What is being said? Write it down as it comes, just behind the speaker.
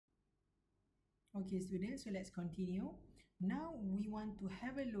Okay, students, so let's continue. Now we want to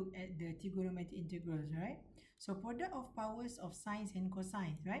have a look at the trigonometric integrals, right? So product of powers of sines and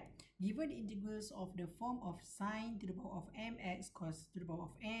cosines, right? Given the integrals of the form of sine to the power of mx cos to the power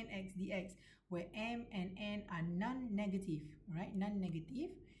of nx dx, where m and n are non-negative, right?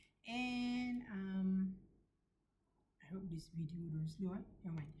 Non-negative. And I hope this video don't slow,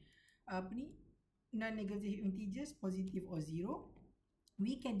 never mind. Apa ni? Non-negative integers, positive or zero.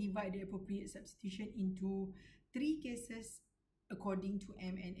 We can divide the appropriate substitution into 3 cases according to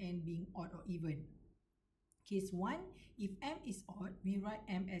m and n being odd or even. Case 1, if m is odd, we write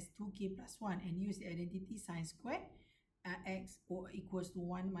m as 2k plus 1 and use the identity sine squared x or equals to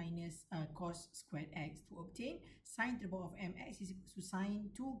 1 minus cos squared x to obtain sine to the power of mx is equals to sine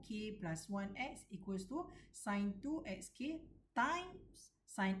 2k plus 1x equals to sine 2xk times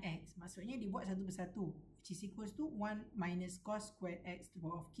sin x. Maksudnya dibuat satu persatu, which is equals to 1 minus cos squared x to the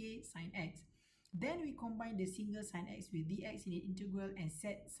power of k sin x. Then we combine the single sin x with dx in the integral and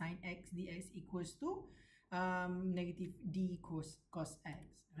set sin x dx equals to negative d cos x,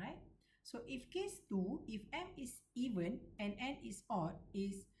 right? So if case 2, if m is even and n is odd,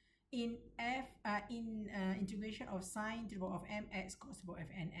 is in integration of sine to the power of mx cos to the power of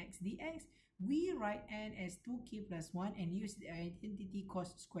nx dx, we write n as 2k plus 1 and use the identity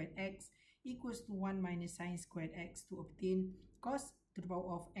cos squared x equals to 1 minus sine squared x to obtain cos to the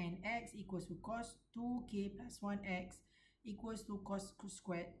power of nx equals to cos 2k plus 1x equals to cos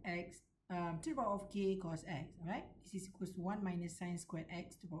squared x to the power of k cos x, right? This is equals to 1 minus sine squared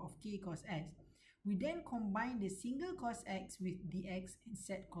x to the power of k cos x. We then combine the single cos x with dx and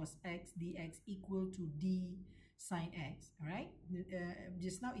set cos x dx equal to d sin x, alright?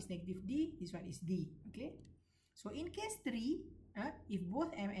 Just now is negative d, this one is d, okay? So in case 3, if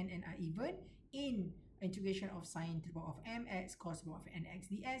both m and n are even, in integration of sine to the power of mx cos to the power of nx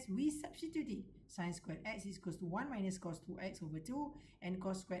ds, we substitute it. Sine squared x is equals to 1 minus cos 2x over 2 and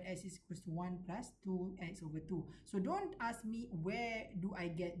cos squared x is equals to 1 plus 2x over 2. So don't ask me where do I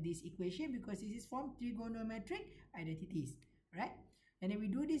get this equation, because this is from trigonometric identities, right? And then we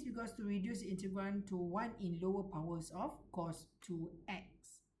do this because to reduce the integrand to 1 in lower powers of cos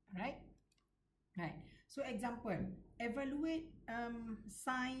 2x, right? Right. So example, evaluate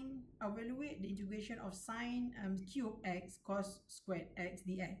the integration of sine cube x cos squared x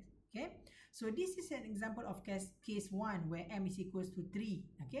dx. Okay. So this is an example of case 1 where m is equals to 3.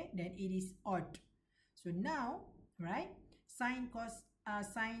 Okay. Then it is odd. So now, right, sine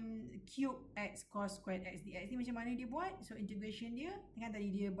cube x cos squared x dx ni macam mana dia buat? So integration dia, kan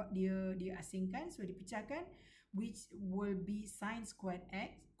tadi dia asingkan, so dipecahkan, which will be sine squared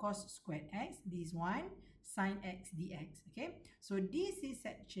x cos squared x, this one sine x dx. Okay, so this is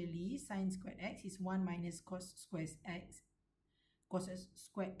actually sine squared x is 1 minus cos squared x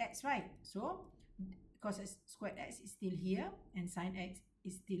right? So cos squared x is still here and sine x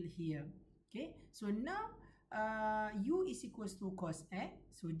is still here. Okay, so now u is equals to cos x,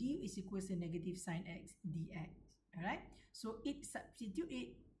 so du is equals to negative sine x dx. Alright, so it substitute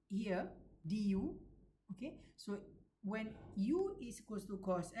it here du. Okay, so when u is equals to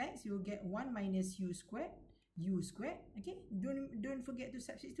cos x, you get 1 minus u squared. Okay, don't forget to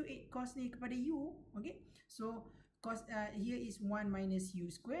substitute it cos ni kepada u. Okay, so cos here is 1 minus u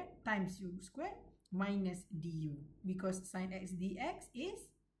squared times u squared minus du, because sin x dx is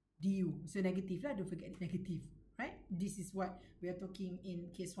du, so negative lah, don't forget negative, right? This is what we are talking in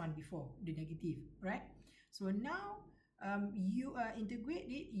case 1 before, the negative, right? So now you integrate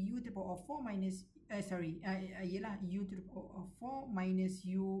it, u to the power of 4 minus u to the power of 4 minus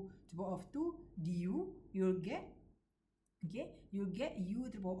u to the power of 2 du, you'll get, okay, you get u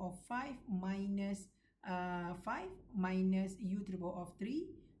to the power of 5 minus u to the power of 3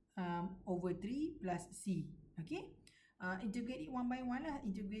 over 3 plus c. Okay, integrate it one by one lah.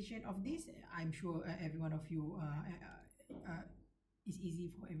 Integration of this, I'm sure every one of you is easy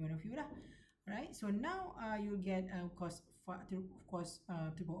for every one of you lah. Right, so now you'll get cos to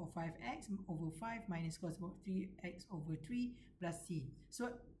the power of 5x over 5 minus cos to the power of 3x over 3 plus c.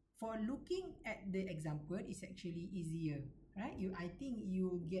 So for looking at the example, it's actually easier, right? I think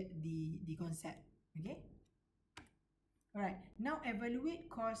you get the concept. Okay, all right, now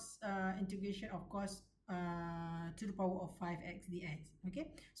evaluate cos integration of cos to the power of 5x dx. Okay,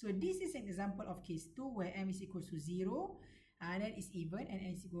 so this is an example of case 2 where m is equals to 0 and then is even and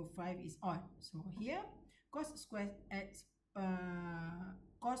n is equal to 5 is odd. So here cos squared x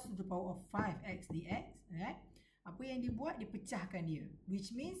cos to the power of 5x dx, right? Apa yang dia buat, dia pecahkan dia,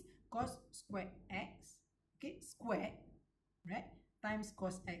 which means cos squared x, okay, squared, right, times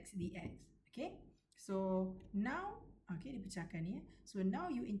cos x dx. Okay, so now Okay, dipecahkan ni. So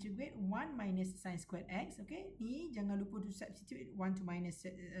now you integrate 1 minus sin squared x. Okay, ni jangan lupa to substitute 1 to minus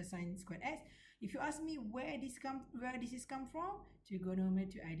sin squared x. If you ask me where this is come from,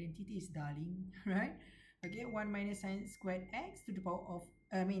 trigonometric identities, darling, right? Okay, 1 minus sin squared x to the power of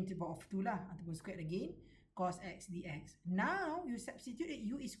to the power of 2 lah, ataupun squared again, cos x dx. Now you substitute it,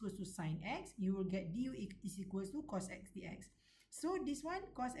 u is equals to sin x, you will get du is equals to cos x dx. So this one,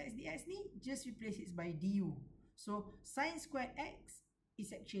 cos x dx ni, just replace it by du. So sin squared x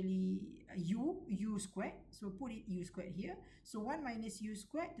is actually u squared. So put it u squared here. So 1 minus u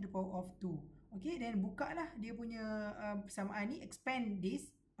squared to the power of 2. Okay, then buka lah dia punya persamaan ni, expand this.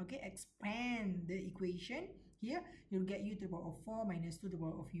 Okay, expand the equation. Here, you'll get u to the power of 4 minus 2 to the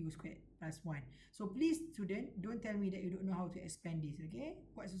power of u squared plus 1. So please, student, don't tell me that you don't know how to expand this. Okay,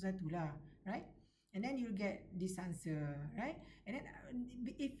 buat sesuatu lah, right? And then you'll get this answer, right? And then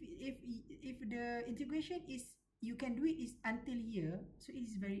if the integration is, you can do it is until here, so it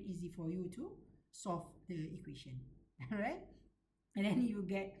is very easy for you to solve the equation, right? And then you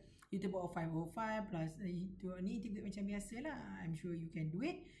get u to the power of 505 plus itu ni integrate macam biasa lah. I'm sure you can do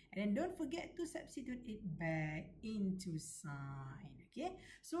it. And then don't forget to substitute it back into sine. Okay,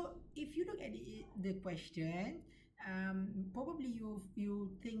 so if you look at the question, probably you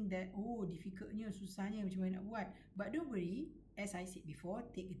think that, oh, difficultnya, susahnya, macam mana nak buat. But don't worry, as I said before,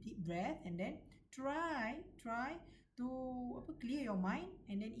 take a deep breath and then try to clear your mind,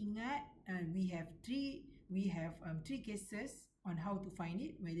 and then ingat we have three cases on how to find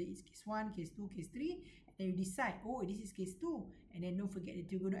it, whether it's case 1, case 2, case 3, and then you decide, oh, this is case 2, and then don't forget the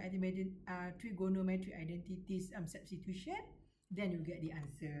trigonometric identities substitution, then you get the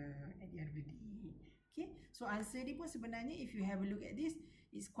answer at the end of the day. Okay, so answer ni pun sebenarnya, if you have a look at this,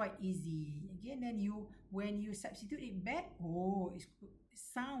 it's quite easy. Okay, and then when you substitute it back, oh, it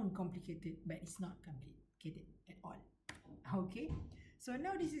sound complicated, but it's not complicated at all. Okay, so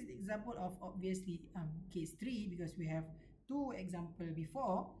now this is the example of obviously case 3, because we have 2 example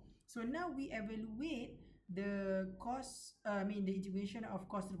before. So now we evaluate the the integration of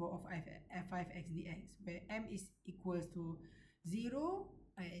cos to the power of f5x dx, where m is equals to 0,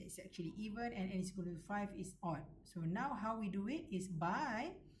 it's actually even, and n is equal to 5 is odd. So now how we do it is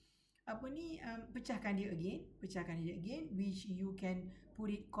by pecahkan dia again, which you can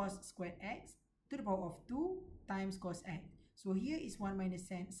put it cos squared x to the power of 2 times cos x. So here is 1 minus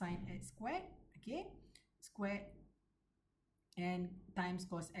sin x squared, okay, squared and times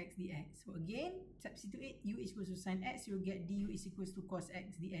cos x dx. So again, substitute it, u is equals to sin x, you'll get du is equals to cos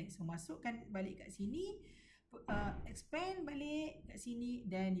x dx. So masukkan balik kat sini, expand balik kat sini,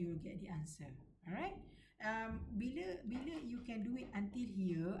 then you'll get the answer. Alright, bila you can do it until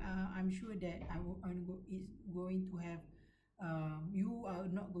here, I'm sure that is going to have you are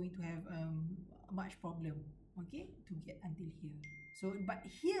not going to have much problem, okay, to get until here. So but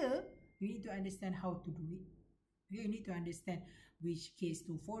here you need to understand how to do it. Okay, you need to understand which case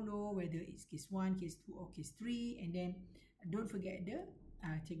to follow, whether it's case 1, case 2, or case 3, and then don't forget the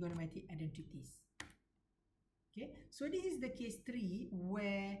trigonometric identities. Okay, so this is the case 3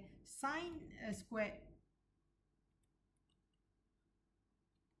 where sine squared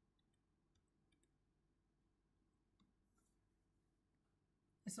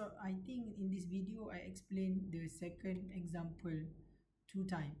So I think in this video I explained the second example 2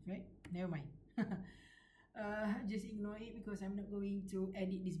 times, right? Never mind. Just ignore it because I'm not going to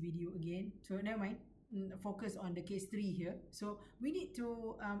edit this video again. So never mind. Focus on the case 3 here. So we need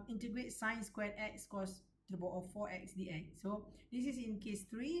to integrate sine squared x cos to the power of 4x dx. So this is in case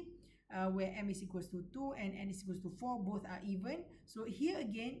 3 where m is equals to 2 and n is equals to 4. Both are even. So here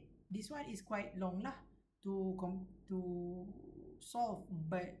again, this one is quite long lah to solve,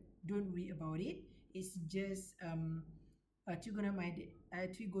 but don't worry about it. It's just trigonometric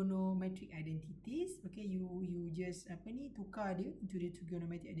identities. Okay, you just tukar dia into the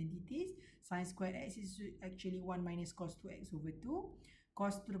trigonometric identities. Sin squared x is actually 1 minus cos 2x over 2.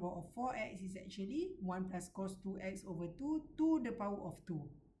 Cos to the power of 4x is actually 1 plus cos 2x over 2 to the power of 2.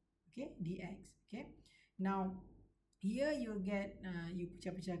 Okay, dx. Okay, now here you get you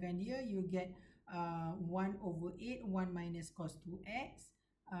pecah-pecahkan dia, you get 1 over 8, 1 minus cos 2x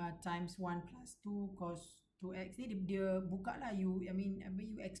times 1 plus 2 cos 2x. Ni dia buka lah, you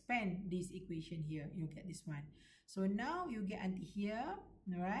expand this equation here, you get this one. So now you get until here,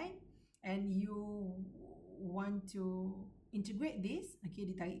 right? And you want to integrate this,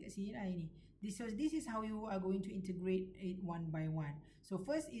 okay, ditarik kat sini lah ini. This is how you are going to integrate it one by one. So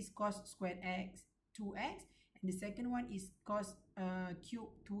first is cos squared x 2x, and the second one is cos cube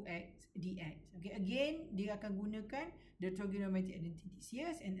 2x dx. Okay, again dia akan gunakan the trigonometric identities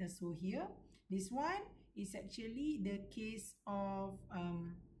here and also here. This one is actually the case of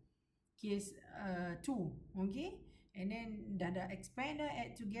case 2, okay, and then dah expand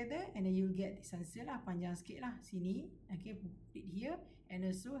add together, and then you'll get this answer lah, panjang sikit lah sini, okay, put it here and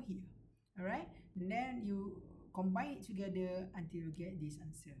also here. Alright, and then you combine it together until you get this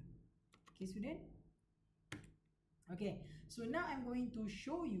answer. Okay, student. Okay, so now I'm going to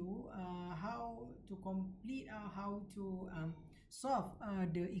show you how to complete how to solve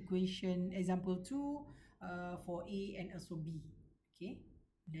the equation example 2 for A and also B. Okay,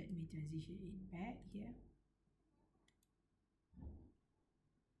 let me transition it back here.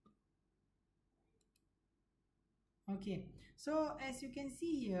 Okay, so as you can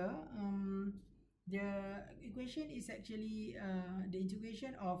see here, the equation is actually the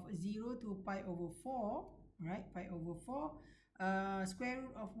integration of 0 to pi over 4, right? Pi over 4, square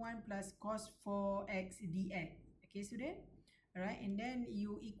root of 1 plus cos 4x dx. Okay, student? Alright, and then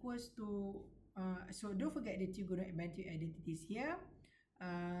you equals to, so don't forget the trigonometric identities here.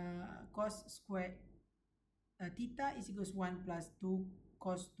 Cos squared theta is equals 1 plus 2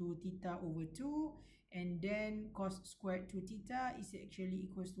 cos 2 theta over 2, and then cos squared 2 theta is actually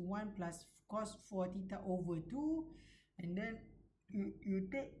equals to 1 plus cos 4 theta over 2, and then you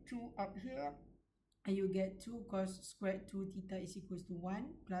take 2 up here and you get 2 cos squared 2 theta is equals to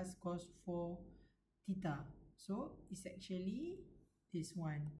 1 plus cos 4 theta. So it's actually this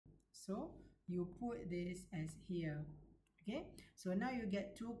one. So you put this as here. Okay, so now you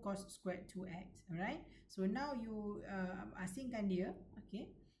get 2 cos squared 2x. Alright, so now you asingkan dia.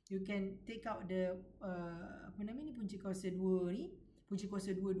 Okay, you can take out the apa nama ni, punca kuasa 2 ni, punca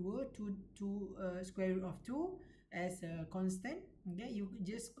kuasa 2 square root of 2 as a constant. Okay, you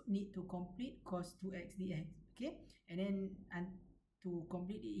just need to complete cos 2x dx. Okay, and then to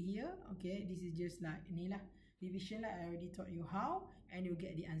complete it here, okay, this is just like ni lah, division lah. I already taught you how, and you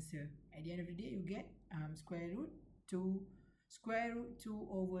get the answer. At the end of the day, you get square root 2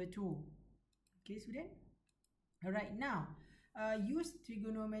 over 2. Okay, student. Alright, now use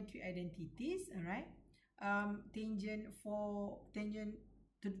trigonometric identities. Alright, tangent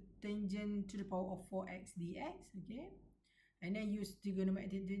to the power of 4x dx. Okay, and then use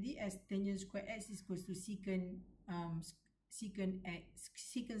trigonometric identity as tangent square x is equals to secant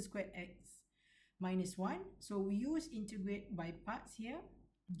squared x minus 1. So we use integrate by parts here.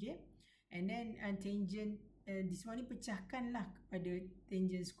 Okay, and then tangent this one ni pecahkan lah kepada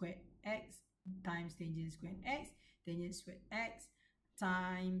tangent squared x times tangent squared x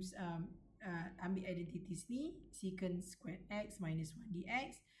times ambil identities ni secant squared x minus 1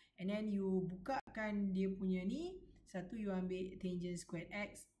 dx, and then you bukakan dia punya ni, satu you ambil tangent squared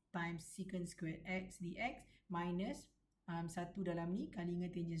x times secant squared x dx minus satu dalam ni kali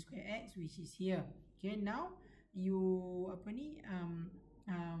dengan tangent squared x which is here. Okay, now you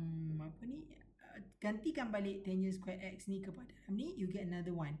gantikan balik tangent squared x ni kepada dalam ni, you get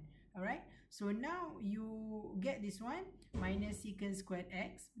another one. Alright, so now you get this one minus secant squared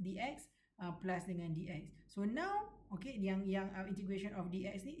x dx plus dengan dx. So now, okay, yang integration of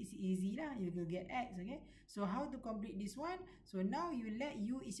dx ni is easy lah, you will get x. Okay, so how to complete this one? So now you let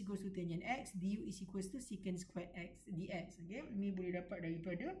u is equals to tangent x, du is equals to secant squared x dx. Okay, ni boleh dapat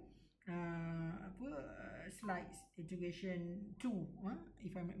daripada slides integration 2,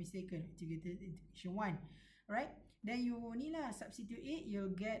 if I'm not mistaken, integration 1. Right, then you ni lah substitute it,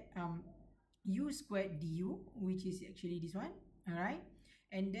 you'll get u squared du, which is actually this one. Alright,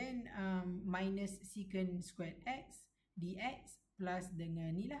 and then minus secant squared x dx plus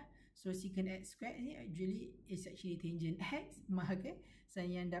dengan ni lah, so secant x squared ni actually is actually tangent x, maka saya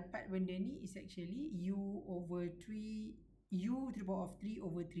yang dapat benda ni is actually u over 3, u to the power of 3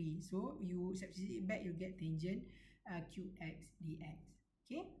 over 3. So you substitute back, you get tangent cube x dx.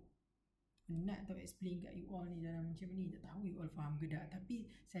 Okay, nak tahu explain kat you all ni dalam macam ni, tak tahu you all faham ke tak, tapi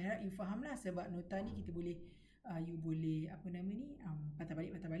saya harap you faham lah, sebab nota ni kita boleh you boleh apa nama ni patah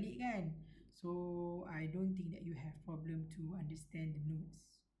balik kan. So I don't think that you have problem to understand the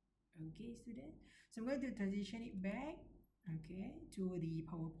notes. Okay, student, so I'm going to transition it back, okay, to the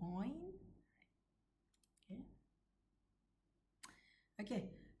PowerPoint.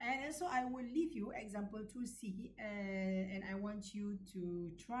 Okay, and also I will leave you example 2C, and I want you to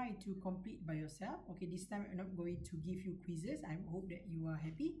try to complete by yourself. Okay, this time I'm not going to give you quizzes. I hope that you are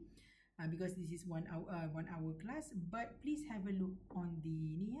happy because this is 1 hour class. But please have a look on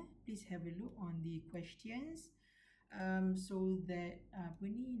the please have a look on the questions, so that apa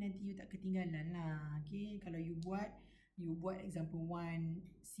ni, nanti you tak ketinggalan lah. Okay, kalau you buat example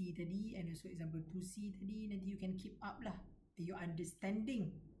 1C tadi and also example 2C tadi, nanti you can keep up lah your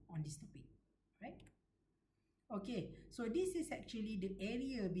understanding on this topic, right? Okay, so this is actually the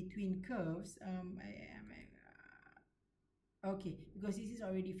area between curves. Okay, because this is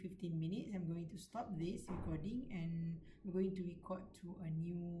already 15 minutes, I'm going to stop this recording and I'm going to record to a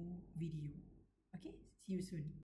new video. Okay, see you soon.